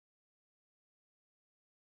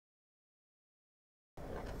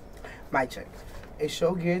My Check, a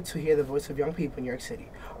show geared to hear the voice of young people in New York City.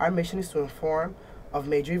 Our mission is to inform of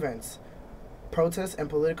major events, protests, and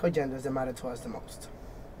political agendas that matter to us the most.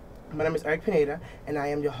 My name is Eric Pineda, and I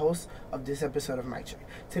am your host of this episode of My Check.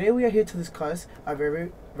 Today we are here to discuss a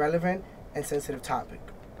very relevant and sensitive topic.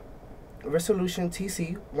 Resolution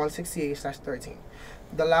TC 168/13,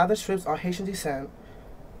 the law that strips all Haitian descent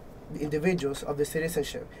individuals of their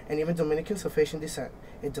citizenship and even Dominicans of Haitian descent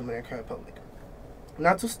in the Dominican Republic.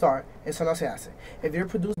 Not to start, Se Hace, a video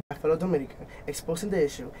produced by a fellow Dominican exposing the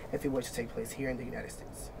issue if it were to take place here in the United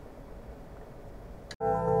States.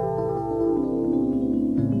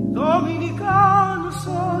 Dominicano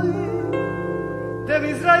soy, de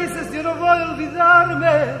mis raíces yo no voy a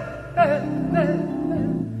olvidarme.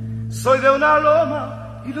 Soy de una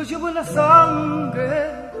loma y lo llevo en la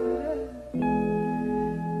sangre.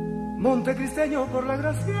 Montecristeño por la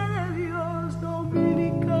gracia de Dios,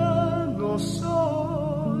 dominicano soy.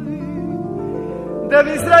 De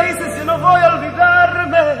mis raíces yo no voy a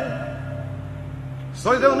olvidarme.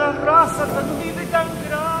 Soy de una raza tan unida y tan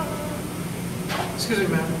grande. Excuse me,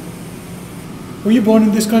 ma'am. Were you born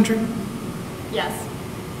in this country? Yes.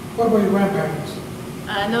 What about your grandparents?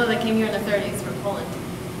 No, they came here in the 30s from Poland.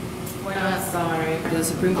 I'm sorry. The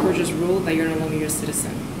Supreme Court just ruled that you're no longer a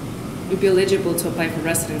citizen. You'll be eligible to apply for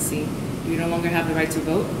residency. You no longer have the right to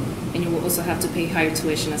vote, and you will also have to pay higher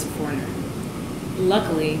tuition as a foreigner.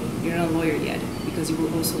 Luckily, you're not a lawyer yet, because you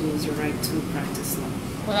will also lose your right to practice law.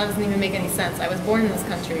 Well, that doesn't even make any sense. I was born in this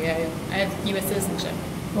country. I have U.S. citizenship.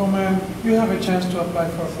 Oh, ma'am, you have a chance to apply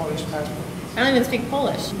for a Polish passport. I don't even speak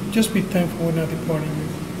Polish. Just be thankful we're not deporting you.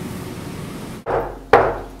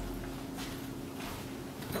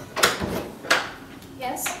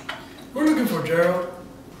 Yes? We're looking for Gerald.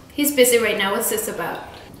 He's busy right now. What's this about?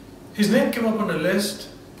 His name came up on the list,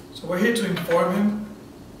 so we're here to inform him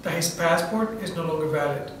that his passport is no longer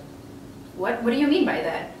valid. What do you mean by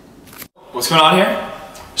that? What's going on here?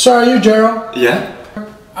 Sir, are you Gerald? Yeah?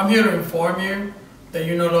 I'm here to inform you that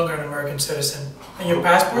you're no longer an American citizen, and your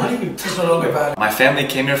passport is no longer valid. My family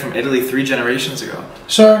came here from Italy 3 generations ago.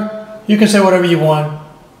 Sir, you can say whatever you want.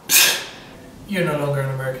 You're no longer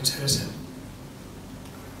an American citizen.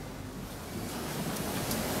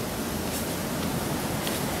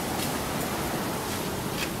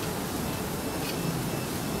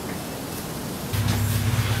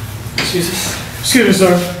 Excuse me,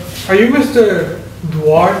 sir. Are you Mr.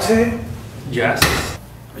 Duarte? Yes.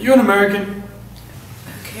 Are you an American?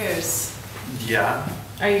 Who cares? Yeah.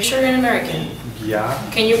 Are you sure you're an American? Yeah.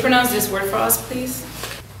 Can you pronounce this word for us, please?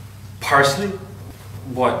 Parsley?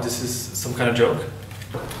 What, this is some kind of joke?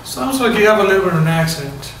 Sounds like you have a little bit of an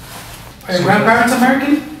accent. Are your grandparents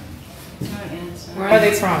American? Where are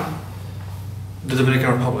they from? The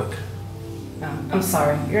Dominican Republic. No, I'm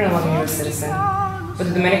sorry. You're no longer a U.S. citizen. But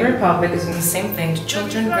the Dominican Republic is doing the same thing to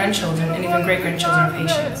children, grandchildren, and even great-grandchildren of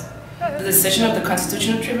Haitians. The decision of the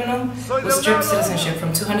Constitutional Tribunal will strip citizenship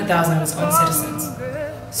from 200,000 of its own citizens.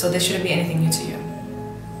 So this shouldn't be anything new to you.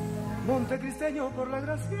 Montecristeño por la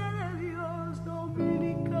gracia de Dios,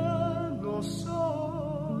 dominicano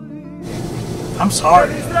soy. I'm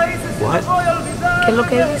sorry. What? ¿Qué es lo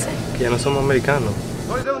que dice? Que ya no somos americanos.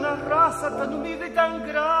 Soy de una raza tan unida y tan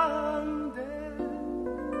grande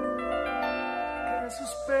que de sus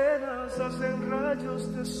penas hacen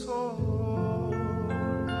rayos de sol.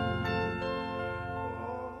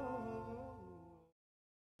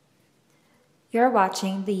 You're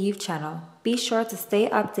watching the Youth Channel. Be sure to stay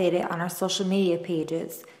updated on our social media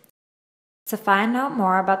pages. To find out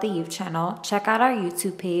more about the Youth Channel, check out our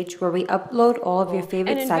YouTube page where we upload all of your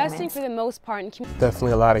favorite and investing segments. for the most part in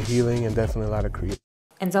Definitely a lot of healing and definitely a lot of creativity.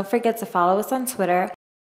 And don't forget to follow us on Twitter,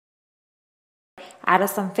 add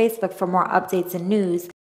us on Facebook for more updates and news,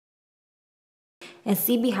 and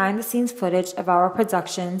see behind the scenes footage of our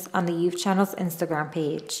productions on the Youth Channel's Instagram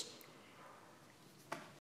page.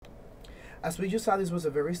 As we just saw, this was a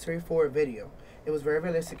very straightforward video. It was very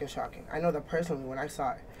realistic and shocking. I know that personally, when I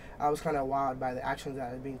saw it, I was kind of wowed by the actions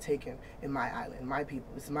that are being taken in my island, my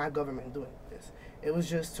people. It's my government doing this. It was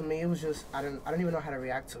just, to me, it was just, I don't even know how to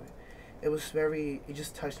react to it. It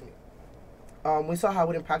just touched me. We saw how it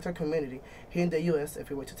would impact our community here in the U.S. if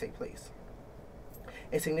it were to take place.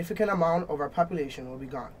 A significant amount of our population will be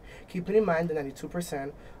gone. Keeping in mind that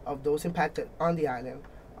 92% of those impacted on the island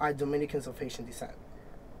are Dominicans of Haitian descent.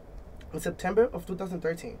 In September of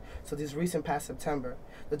 2013, so this recent past September,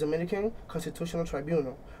 the Dominican Constitutional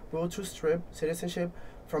Tribunal ruled to strip citizenship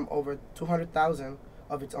from over 200,000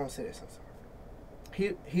 of its own citizens.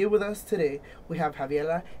 Here with us today, we have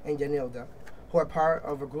Javiela and Yanilda, who are part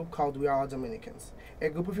of a group called We Are All Dominicans, a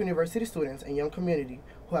group of university students and young community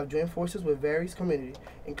who have joined forces with various communities,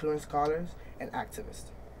 including scholars and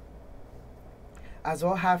activists. Se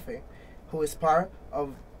Hace, who is part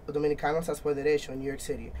of Dominicanos por Derecho in New York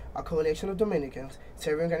City, a coalition of Dominicans,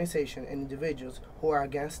 serving organizations, and individuals who are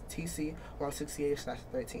against TC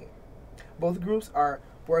 168/13. Both groups are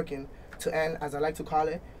working to end, as I like to call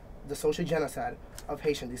it, the social genocide of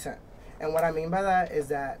Haitian descent. And what I mean by that is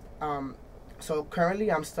that, so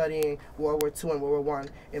currently I'm studying World War II and World War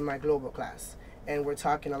I in my global class, and we're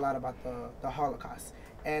talking a lot about the Holocaust.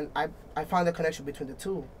 And I found the connection between the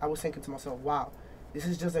two. I was thinking to myself, wow, this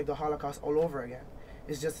is just like the Holocaust all over again.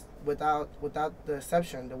 It's just without the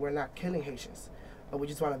exception that we're not killing Haitians, but we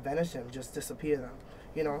just want to banish them, just disappear them.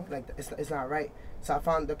 You know, like it's not right. So I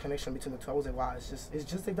found the connection between the two. I was like, wow, it's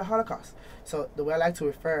just like the Holocaust. So the way I like to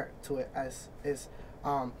refer to it as is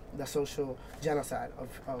the social genocide of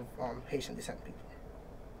Haitian descent people.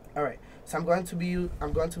 All right. So I'm going to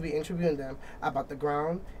be interviewing them about the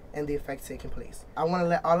ground and the effects taking place. I want to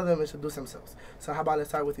let all of them introduce themselves. So how about let's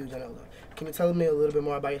start with you, Janelda. Can you tell me a little bit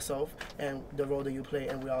more about yourself and the role that you play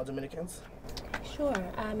in We Are All Dominicans? Sure.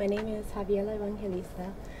 My name is Javiela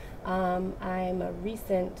Evangelista. I'm a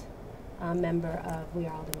recent member of We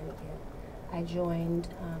Are All Dominican. I joined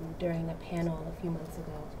during a panel a few months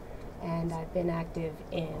ago, and I've been active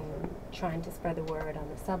in trying to spread the word on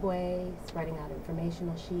the subway, spreading out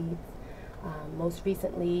informational sheets. Most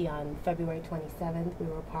recently, on February 27th, we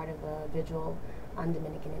were part of a vigil on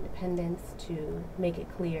Dominican independence to make it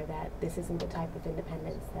clear that this isn't the type of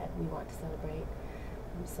independence that we want to celebrate.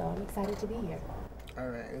 So I'm excited to be here. All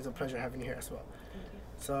right, it was a pleasure having you here as well.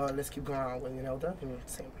 So let's keep going on with Yanelda.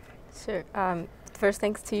 Sure. First,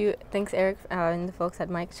 thanks to you, thanks Eric and the folks at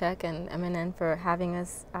Mic Check and MNN for having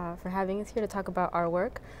us here to talk about our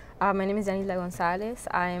work. My name is Daniela Gonzalez.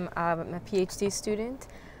 I'm a PhD student.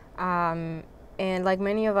 And like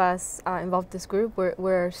many of us involved in this group,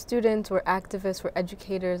 we're students, we're activists, we're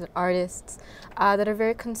educators and artists that are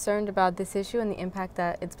very concerned about this issue and the impact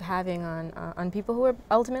that it's having on people who are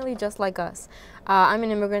ultimately just like us. I'm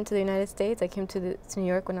an immigrant to the United States. I came to New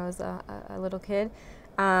York when I was a little kid.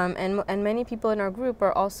 And many people in our group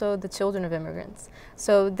are also the children of immigrants.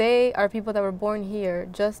 So they are people that were born here,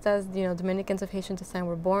 just as Dominicans of Haitian descent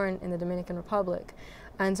were born in the Dominican Republic.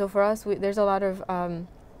 And so for us, there's a lot of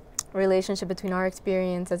relationship between our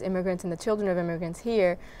experience as immigrants and the children of immigrants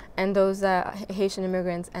here and those Haitian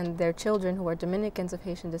immigrants and their children who are Dominicans of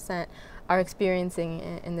Haitian descent are experiencing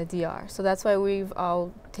in the DR. So that's why we've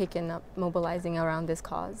all taken up mobilizing around this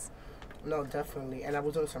cause. No, definitely. And I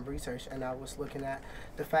was doing some research and I was looking at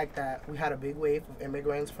the fact that we had a big wave of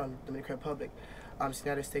immigrants from the Dominican Republic to the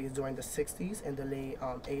United States during the 60s and the late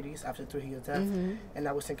 80s after Trujillo's death. And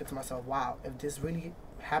I was thinking to myself, wow, if this really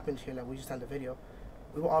happened here, like we just done the video,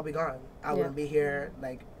 we will all be gone. I wouldn't be here.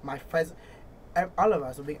 Like my friends, all of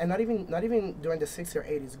us would be, and not even during the 60s or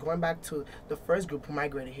 80s. Going back to the first group who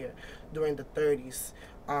migrated here during the 30s,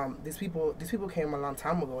 these people came a long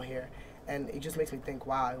time ago here, and it just makes me think,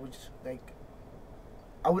 wow, it was like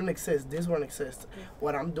I wouldn't exist. This wouldn't exist.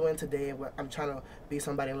 What I'm doing today, what I'm trying to be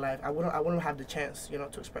somebody in life, I wouldn't have the chance,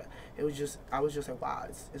 to express. I was just like, wow,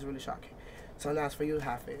 it's really shocking. So now, as for you,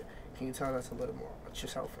 Hafe, can you tell us a little more about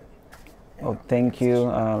yourself? Well, thank you.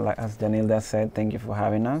 Like as Janilda said, thank you for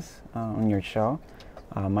having us on your show.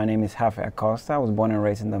 My name is Hafe Acosta. I was born and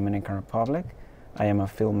raised in the Dominican Republic. I am a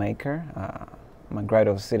filmmaker. I'm a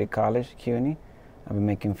graduate of City College, CUNY. I've been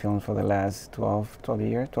making films for the last 12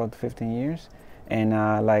 to 15 years. And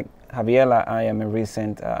like Javiela, I am a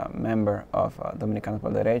recent member of Dominicanos por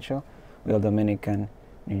Derecho, We Are All Dominican,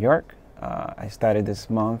 New York. I started this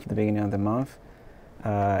month, the beginning of the month,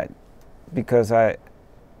 because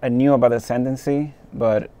I knew about the ascendancy,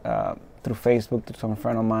 but through Facebook, through some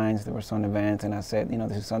friend of mine, there were some events, and I said,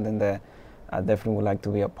 this is something that I definitely would like to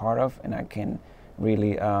be a part of, and I can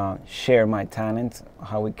really share my talents,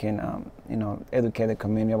 how we can, educate the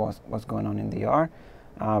community about what's going on in DR.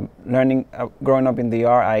 Growing up in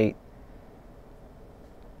DR,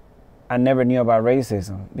 I never knew about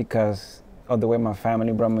racism because of the way my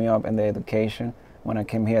family brought me up and the education. When I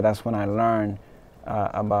came here, that's when I learned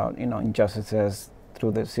about, injustices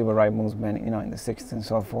through the civil rights movement, in the 60s and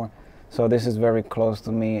so forth. So this is very close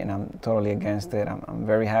to me, and I'm totally against it. I'm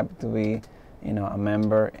very happy to be, a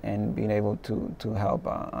member and being able to help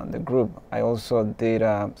the group. I also did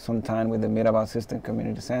some time with the Mirabal System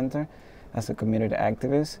Community Center as a community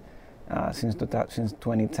activist since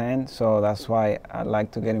 2010. So that's why I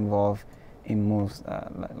like to get involved in moves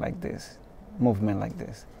like this, movement like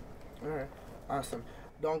this. All right, awesome.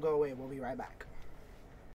 Don't go away. We'll be right back.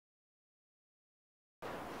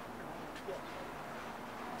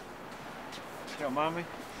 Yo, mami.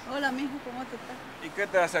 Hola, mijo, ¿cómo tú estás? ¿Y qué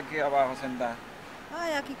te hace aquí abajo sentada?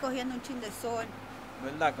 Ay, aquí cogiendo un chin de sol.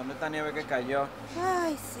 ¿Verdad? Con esta nieve que cayó.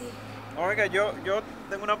 Ay, sí. Oiga, yo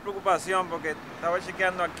tengo una preocupación porque estaba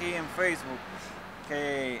chequeando aquí en Facebook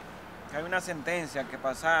que hay una sentencia que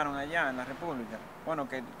pasaron allá en la República. Bueno,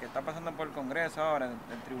 que está pasando por el Congreso ahora,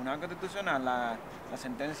 del Tribunal Constitucional, la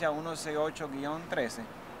sentencia 168-13.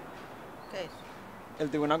 ¿Qué es? El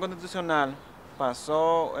Tribunal Constitucional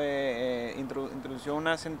pasó, introdujo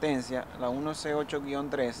una sentencia, la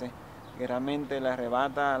 168-13, que realmente le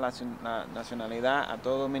arrebata la nacionalidad a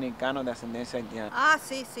todo dominicano de ascendencia haitiana. Ah,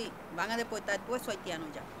 sí, sí. Van a deportar todo eso haitiano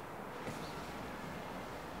ya.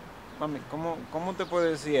 Mami, ¿cómo te puedo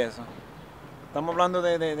decir eso? Estamos hablando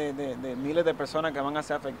de miles de personas que van a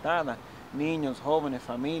ser afectadas, niños, jóvenes,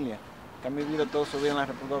 familias, que han vivido toda su vida en la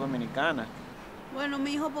República Dominicana. Bueno,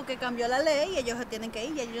 mijo, porque cambió la ley y ellos se tienen que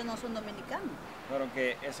ir y ellos no son dominicanos. Pero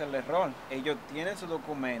que ese es el error. Ellos tienen sus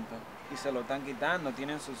documentos y se lo están quitando,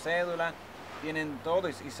 tienen su cédula, tienen todo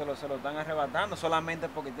y se lo están arrebatando solamente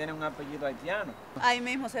porque tienen un apellido haitiano. Ahí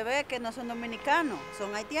mismo se ve que no son dominicanos,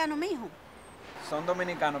 son haitianos, mijo. Son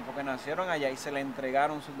dominicanos porque nacieron allá y se le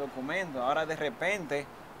entregaron sus documentos. Ahora de repente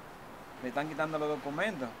le están quitando los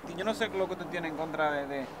documentos. Y yo no sé lo que usted tiene en contra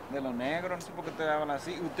de los negros, no sé por qué usted habla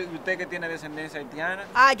así. ¿Usted que tiene descendencia haitiana?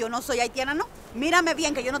 Ah, yo no soy haitiana, no. Mírame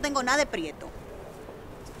bien que yo no tengo nada de prieto.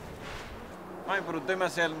 Ay, pero usted me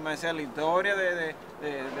hacía la historia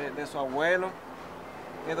de su abuelo.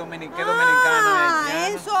 ¿Qué dominicano es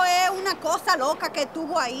haitiano? Eso es una cosa loca que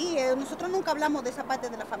tuvo ahí. Nosotros nunca hablamos de esa parte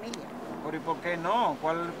de la familia. Pero ¿y por qué no?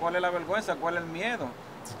 ¿Cuál es la vergüenza? ¿Cuál es el miedo?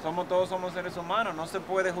 Todos somos seres humanos. No se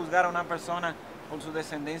puede juzgar a una persona por su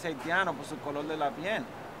descendencia haitiana, por su color de la piel.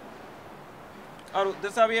 Ahora,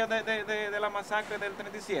 ¿usted sabía de la masacre del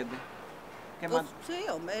 37? Pues, sí,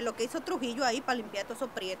 hombre, lo que hizo Trujillo ahí para limpiar todos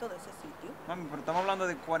esos prietos de ese sitio. Mami, pero estamos hablando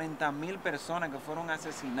de 40.000 personas que fueron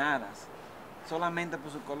asesinadas solamente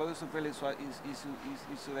por su color de su piel y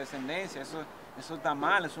su descendencia. Eso está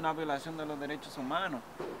mal, es una violación de los derechos humanos.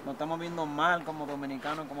 Nos estamos viendo mal como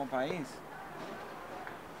dominicanos, como país.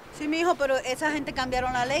 Sí, mijo, pero esa gente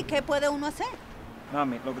cambiaron la ley. ¿Qué puede uno hacer?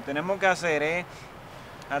 Mami, lo que tenemos que hacer es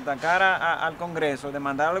atacar al Congreso,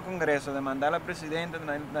 demandar al Congreso, demandar al presidente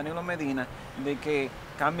Danilo Medina de que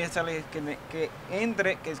cambie esa ley, que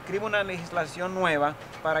escriba una legislación nueva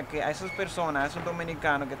para que a esas personas, a esos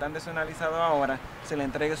dominicanos que están desnacionalizados ahora, se les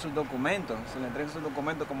entregue sus documentos,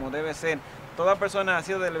 como debe ser. Toda persona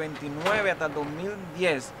nacida del 29 hasta el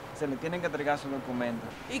 2010 se le tienen que entregar sus documentos.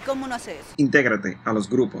 ¿Y cómo uno hace eso? Intégrate a los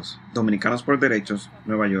grupos Dominicanos por Derechos,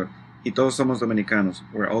 Nueva York, y Todos Somos Dominicanos,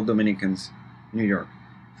 We're All Dominicans, New York.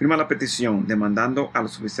 Firma la petición demandando a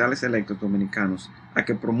los oficiales electos dominicanos a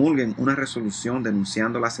que promulguen una resolución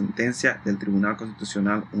denunciando la sentencia del Tribunal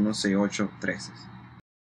Constitucional 168-13.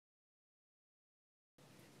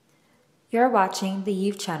 You're watching the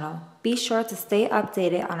Youth Channel. Be sure to stay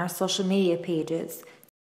updated on our social media pages.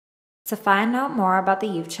 To find out more about the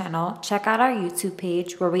Youth Channel, check out our YouTube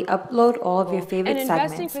page where we upload all of your favorite and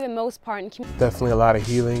investing segments. For the most part in definitely a lot of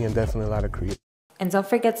healing and definitely a lot of creativity. And don't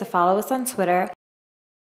forget to follow us on Twitter.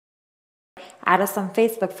 Add us on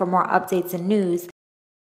Facebook for more updates and news.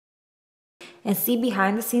 And see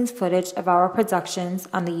behind the scenes footage of our productions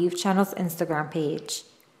on the Youth Channel's Instagram page.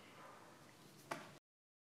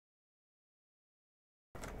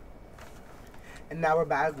 And now we're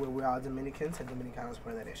back with We're All Dominicans and Dominicanos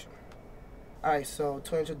for that issue. Alright, so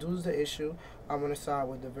to introduce the issue, I'm going to start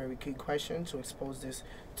with a very key question to expose this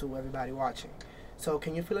to everybody watching. So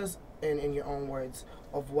can you fill us in your own words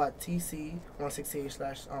of what TC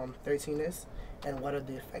 168/13 is and what are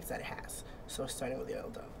the effects that it has? So starting with the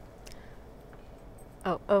elder.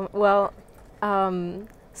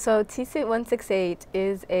 So TC 168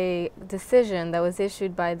 is a decision that was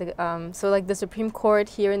issued by the the Supreme Court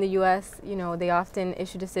here in the U.S. You know, they often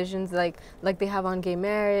issue decisions like they have on gay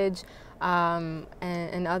marriage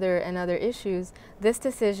and other issues. This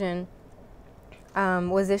decision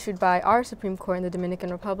was issued by our Supreme Court in the Dominican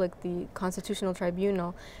Republic, the Constitutional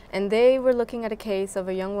Tribunal, and they were looking at a case of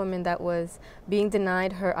a young woman that was being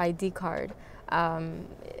denied her ID card.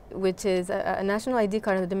 Which is a national ID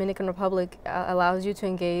card in the Dominican Republic allows you to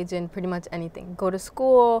engage in pretty much anything. Go to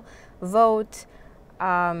school, vote,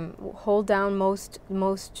 hold down most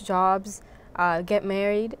jobs, get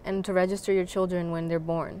married, and to register your children when they're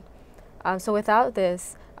born. So without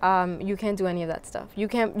this, you can't do any of that stuff. You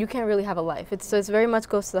can't really have a life. So it's very much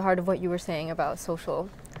goes to the heart of what you were saying about a social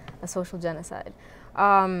genocide.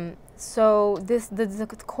 So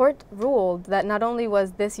the court ruled that not only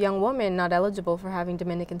was this young woman not eligible for having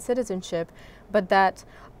Dominican citizenship, but that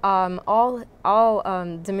all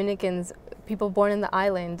Dominicans, people born in the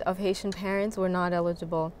island of Haitian parents were not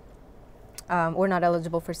eligible. Were not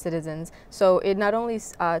eligible for citizens. So it not only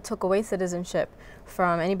took away citizenship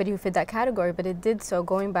from anybody who fit that category, but it did so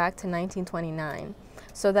going back to 1929.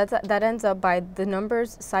 So that ends up, by the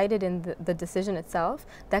numbers cited in the decision itself,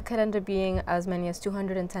 that could end up being as many as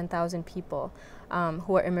 210,000 people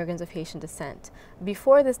who are immigrants of Haitian descent.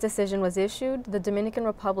 Before this decision was issued, the Dominican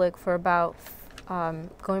Republic, for about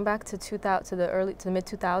going back to the mid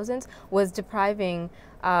 2000s, was depriving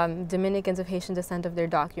Dominicans of Haitian descent of their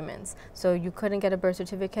documents. So you couldn't get a birth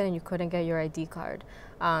certificate and you couldn't get your ID card.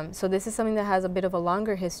 So this is something that has a bit of a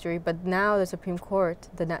longer history, but now the Supreme Court,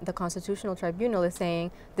 the Constitutional Tribunal, is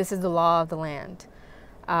saying this is the law of the land.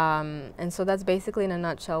 And so that's basically, in a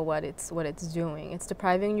nutshell, what it's doing. It's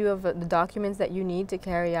depriving you of the documents that you need to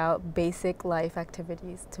carry out basic life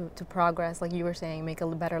activities, to progress, like you were saying, make a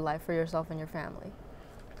better life for yourself and your family.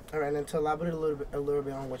 All right, and to elaborate a little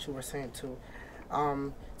bit on what you were saying too,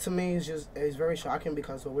 to me it's very shocking,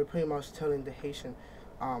 because we're pretty much telling the Haitian,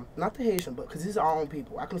 not the Haitian, but because these are our own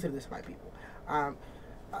people. I consider this my people.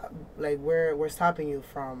 Like we're stopping you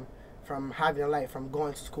from having a life, from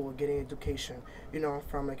going to school, getting education, you know,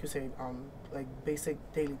 from, like you say, like basic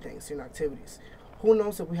daily things, you know, activities. Who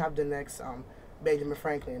knows if we have the next Benjamin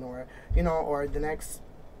Franklin, or, you know, or the next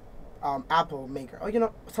Apple maker, or, you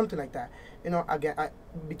know, something like that. You know, again,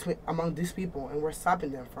 among these people, and we're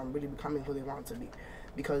stopping them from really becoming who they want to be,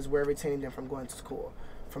 because we're retaining them from going to school,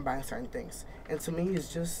 from buying certain things. And to me,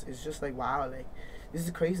 it's just like, wow, like, this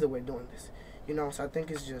is crazy that we're doing this, you know. So I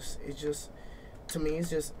think it's just to me, it's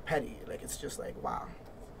just petty. Like, it's just like, wow,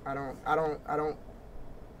 I don't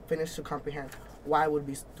finish to comprehend why I would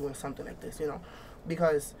be doing something like this, you know,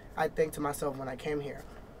 because I think to myself, when I came here,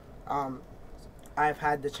 I've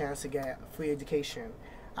had the chance to get free education.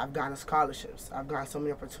 I've gotten scholarships. I've gotten so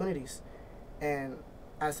many opportunities. And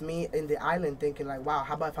as me in the island thinking, like, wow,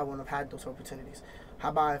 how about if I wouldn't have had those opportunities? How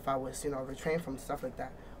about if I was, you know, retrained from stuff like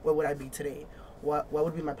that? Where would I be today? What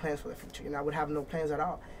would be my plans for the future? You know, I would have no plans at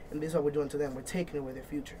all. And this is what we're doing to them. We're taking away their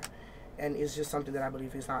future. And it's just something that I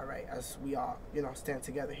believe is not right, as we all, you know, stand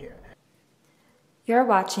together here. You're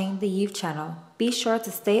watching the Youth Channel. Be sure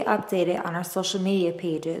to stay updated on our social media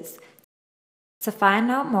pages. To find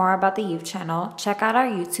out more about the Youth Channel, check out our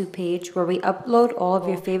YouTube page, where we upload all of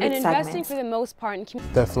your favorite segments. And investing for the most part in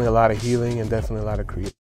community. Definitely a lot of healing and definitely a lot of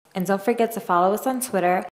creativity. And don't forget to follow us on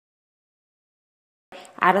Twitter.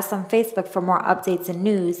 Add us on Facebook for more updates and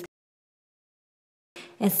news.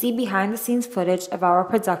 And see behind the scenes footage of our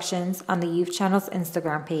productions on the Youth Channel's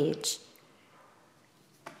Instagram page.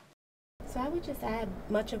 So I would just add,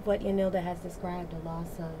 much of what Yanilda has described, the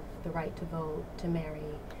loss of the right to vote, to marry,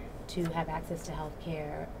 to have access to health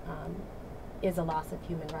care, is a loss of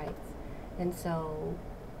human rights. And so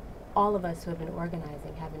all of us who have been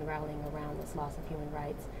organizing have been rallying around this loss of human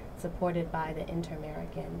rights, supported by the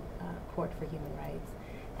Inter-American Court for Human Rights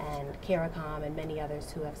and CARICOM and many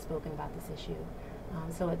others who have spoken about this issue.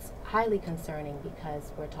 So it's highly concerning,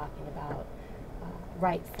 because we're talking about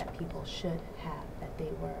rights that people should have, that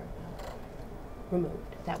they were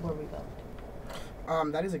removed, that were revoked.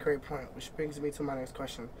 That is a great point, which brings me to my next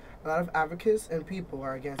question. A lot of advocates and people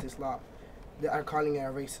are against this law. They are calling it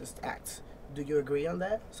a racist act. Do you agree on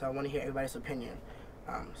that? So I want to hear everybody's opinion.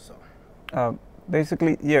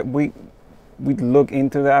 Basically, yeah, we look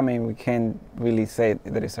into that. I mean, we can't really say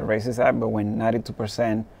that it's a racist act, but when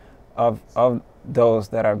 92% of those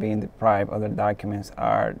that are being deprived of their documents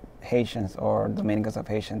are Haitians or Dominicans of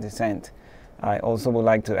Haitian descent. I also would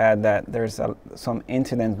like to add that there's some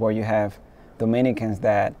incidents where you have Dominicans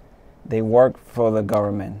that they work for the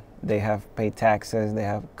government. They have paid taxes. They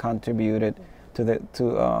have contributed to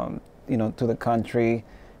the country,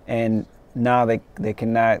 and now they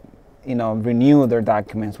cannot, you know, renew their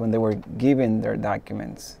documents when they were given their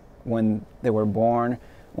documents when they were born,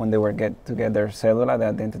 when they were get their cedula, the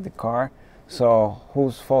identity card. So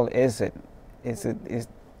whose fault is it? It's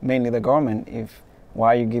mainly the government.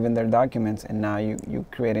 Why are you giving their documents, and now you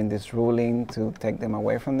creating this ruling to take them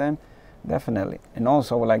away from them? Definitely. And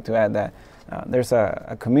also I would like to add that there's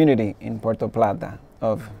a community in Puerto Plata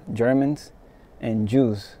of Germans and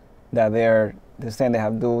Jews that they're saying they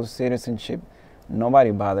have dual citizenship.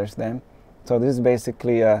 Nobody bothers them. So this is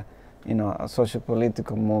basically a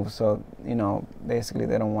socio-political move. So, you know, basically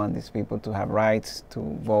they don't want these people to have rights to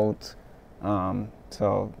vote.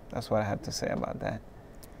 So that's what I have to say about that.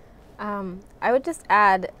 I would just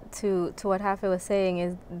add to what Hafe was saying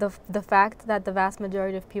is the fact that the vast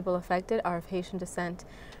majority of people affected are of Haitian descent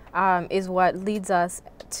is what leads us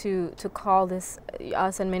to call this,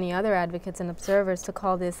 us and many other advocates and observers, to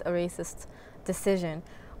call this a racist decision.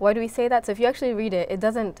 Why do we say that? So if you actually read it, it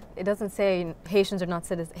doesn't say Haitians are not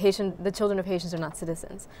citizens. The children of Haitians are not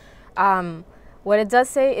citizens. What it does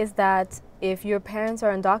say is that if your parents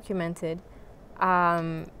are undocumented,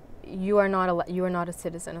 you are not a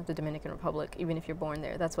citizen of the Dominican Republic, even if you're born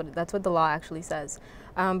there. That's what the law actually says.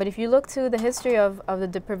 But if you look to the history of the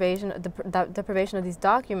deprivation of these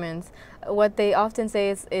documents, what they often say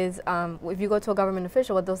is if you go to a government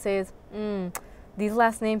official, what they'll say is, these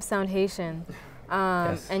last names sound Haitian.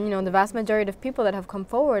 Yes. And you know, the vast majority of people that have come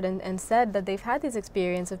forward and said that they've had this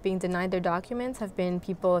experience of being denied their documents have been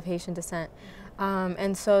people of Haitian descent.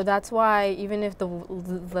 And so that's why even if the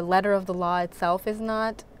letter of the law itself is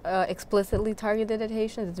not explicitly targeted at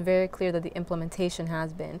Haitians, it's very clear that the implementation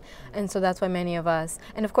has been. And so that's why many of us,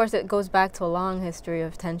 and of course it goes back to a long history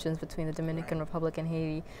of tensions between the Dominican Republic and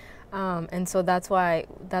Haiti. And so that's why,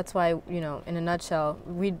 you know, in a nutshell,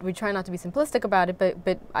 we try not to be simplistic about it,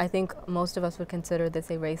 but I think most of us would consider this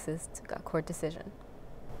a racist court decision.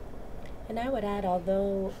 And I would add,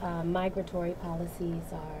 although migratory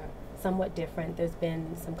policies are somewhat different, there's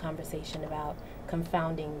been some conversation about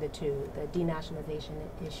confounding the two, the denationalization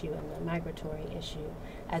issue and the migratory issue,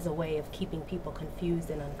 as a way of keeping people confused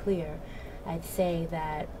and unclear. I'd say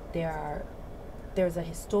that there's a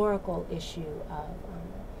historical issue of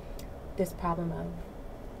this problem of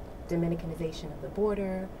Dominicanization of the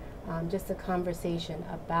border, just a conversation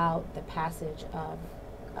about the passage of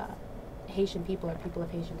Haitian people or people of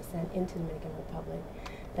Haitian descent into the Dominican Republic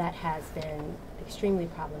that has been extremely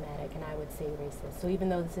problematic and I would say racist. So even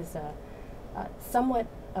though this is somewhat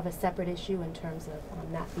of a separate issue in terms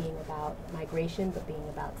of not being about migration but being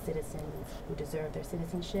about citizens who deserve their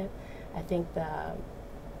citizenship, I think the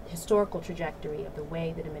historical trajectory of the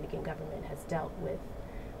way the Dominican government has dealt with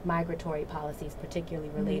migratory policies, particularly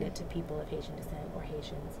related to people of Haitian descent or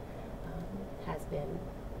Haitians, has been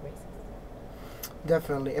racist.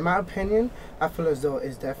 Definitely. In my opinion, I feel as though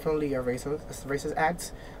it's definitely a racist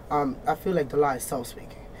act. I feel like the law is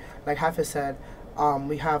self-speaking. Like Hafiz said,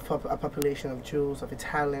 we have a population of Jews, of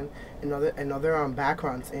Italian, and other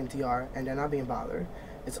backgrounds in DR, and they're not being bothered.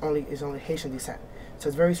 It's only Haitian descent. So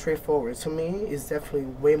it's very straightforward. To me, it's definitely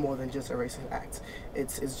way more than just a racist act.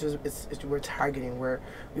 We're targeting where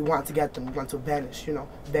we want to get them. We want to banish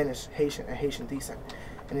Haitian and Haitian descent,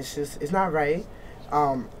 and it's not right.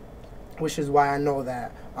 Which is why I know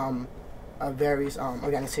that various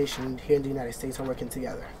organizations here in the United States are working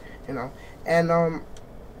together. You know, and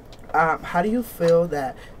how do you feel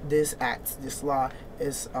that this law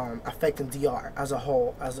is affecting DR as a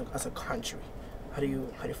whole, as a country? How do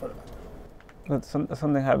you feel about that? Well,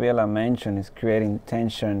 something Javiela mentioned is creating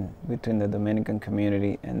tension between the Dominican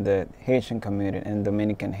community and the Haitian community and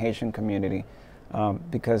Dominican Haitian community,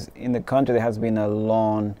 because in the country there has been a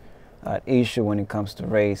long issue when it comes to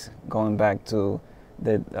race, going back to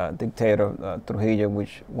the dictator Trujillo,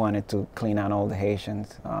 which wanted to clean out all the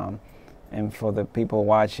Haitians. And for the people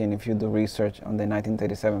watching, if you do research on the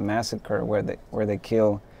 1937 massacre, where they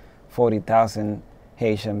killed 40,000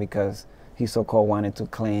 Haitian because he so-called wanted to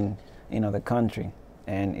clean, the country,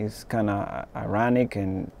 and it's kind of ironic,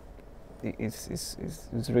 and it's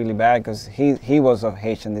really bad because he was of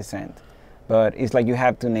Haitian descent, but it's like you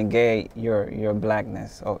have to negate your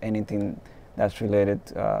blackness or anything that's related,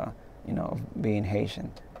 being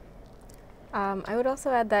Haitian. I would also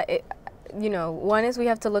add that one is we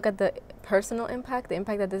have to look at the personal impact, the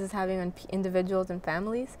impact that this is having on individuals and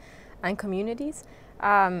families and communities.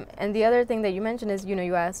 And the other thing that you mentioned is,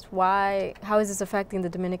 you asked how is this affecting the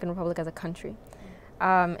Dominican Republic as a country?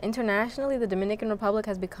 Internationally, the Dominican Republic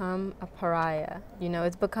has become a pariah.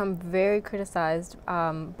 It's become very criticized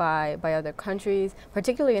by other countries,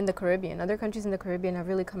 particularly in the Caribbean. Other countries in the Caribbean have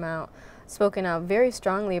really spoken out very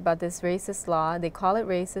strongly about this racist law. They call it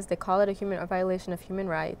racist. They call it a violation of human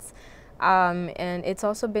rights. And it's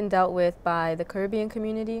also been dealt with by the Caribbean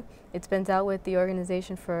community. It's been dealt with the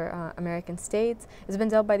Organization for American States. It's been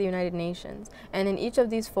dealt by the United Nations. And in each of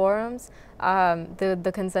these forums,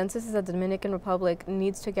 the consensus is that the Dominican Republic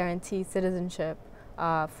needs to guarantee citizenship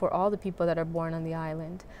for all the people that are born on the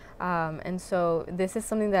island. And so this is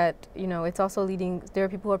something that, it's also leading, there are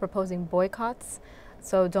people who are proposing boycotts.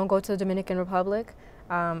 So don't go to the Dominican Republic.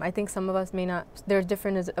 I think some of us may not, there's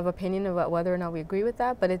different of opinion about whether or not we agree with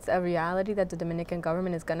that, but it's a reality that the Dominican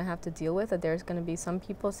government is going to have to deal with, that there's going to be some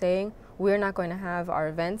people saying, we're not going to have our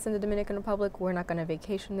events in the Dominican Republic, we're not going to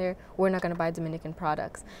vacation there, we're not going to buy Dominican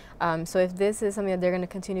products. So if this is something that they're going to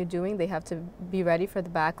continue doing, they have to be ready for the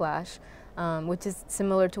backlash, which is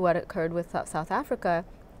similar to what occurred with South Africa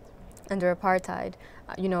under apartheid.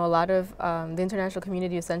 A lot of the international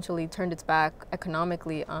community essentially turned its back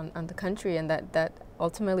economically on the country, and that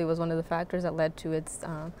ultimately was one of the factors that led to its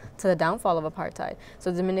to the downfall of apartheid.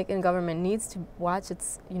 So the Dominican government needs to watch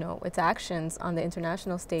its its actions on the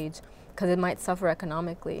international stage, because it might suffer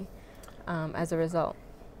economically as a result.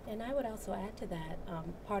 And I would also add to that,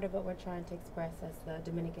 part of what we're trying to express as the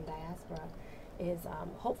Dominican diaspora is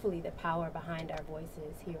hopefully the power behind our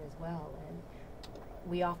voices here as well. And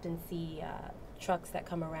we often see trucks that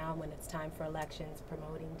come around when it's time for elections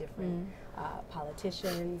promoting different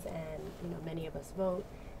politicians, and many of us vote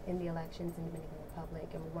in the elections in the Dominican Republic,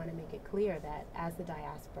 and we want to make it clear that as the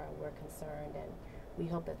diaspora we're concerned, and we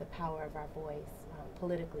hope that the power of our voice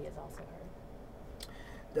politically is also heard.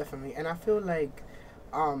 Definitely. And I feel like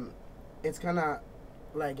it's gonna,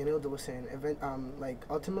 like Yanilda was saying, like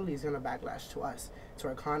ultimately it's gonna backlash to us, to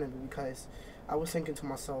our economy, because I was thinking to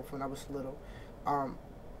myself when I was little,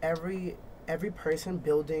 every person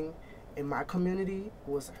building in my community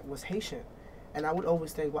was Haitian, and I would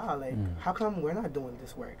always think, wow, like how come we're not doing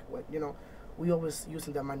this work? What we always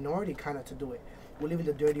using the minority kind of to do it. We're leaving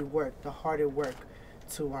the dirty work, the harder work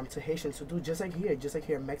to Haitians to do, just like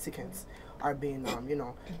here Mexicans are being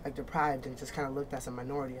like deprived and just kind of looked as a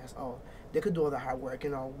minority, as they could do all the hard work.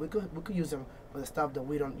 We could use them for the stuff that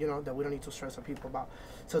we don't that we don't need to stress our people about.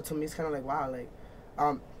 So to me it's kind of like, wow, like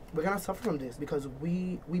we're gonna suffer from this because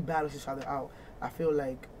we balance each other out. I feel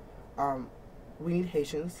like we need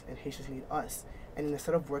Haitians and Haitians need us, and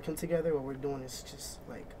instead of working together, what we're doing is just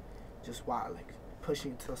wow, like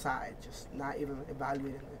pushing to the side, just not even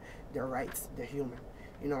evaluating their rights. They're human,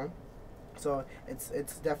 so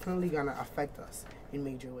it's definitely gonna affect us in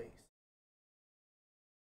major ways.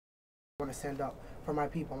 I want to stand up for my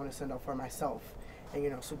people. I want to stand up for myself,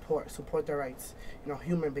 and support their rights,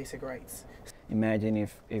 human basic rights. Imagine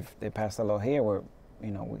if they passed a law here where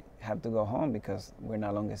we have to go home because we're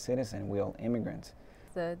no longer citizens, we're all immigrants.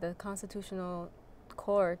 The constitutional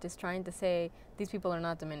court is trying to say these people are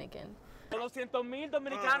not Dominican. 200,000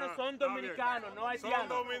 dominicanos son dominicanos, no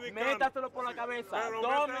haitianos. Métaselo por la cabeza.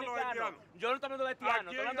 Dominicanos. Yo no estoy hablando de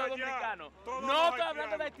haitianos, estoy hablando de dominicanos. No estoy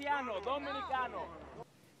hablando de haitianos, dominicanos.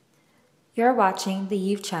 You're watching the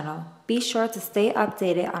Youth Channel. Be sure to stay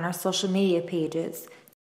updated on our social media pages.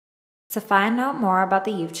 To find out more about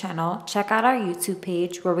the Youth Channel, check out our YouTube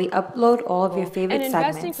page where we upload all of your favorite and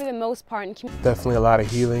segments. investing for the most part in Definitely a lot of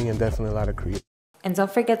healing and definitely a lot of creativity. And don't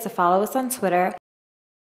forget to follow us on Twitter.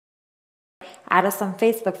 Add us on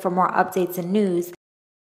Facebook for more updates and news.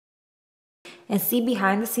 And see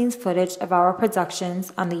behind the scenes footage of our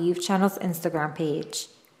productions on the Youth Channel's Instagram page.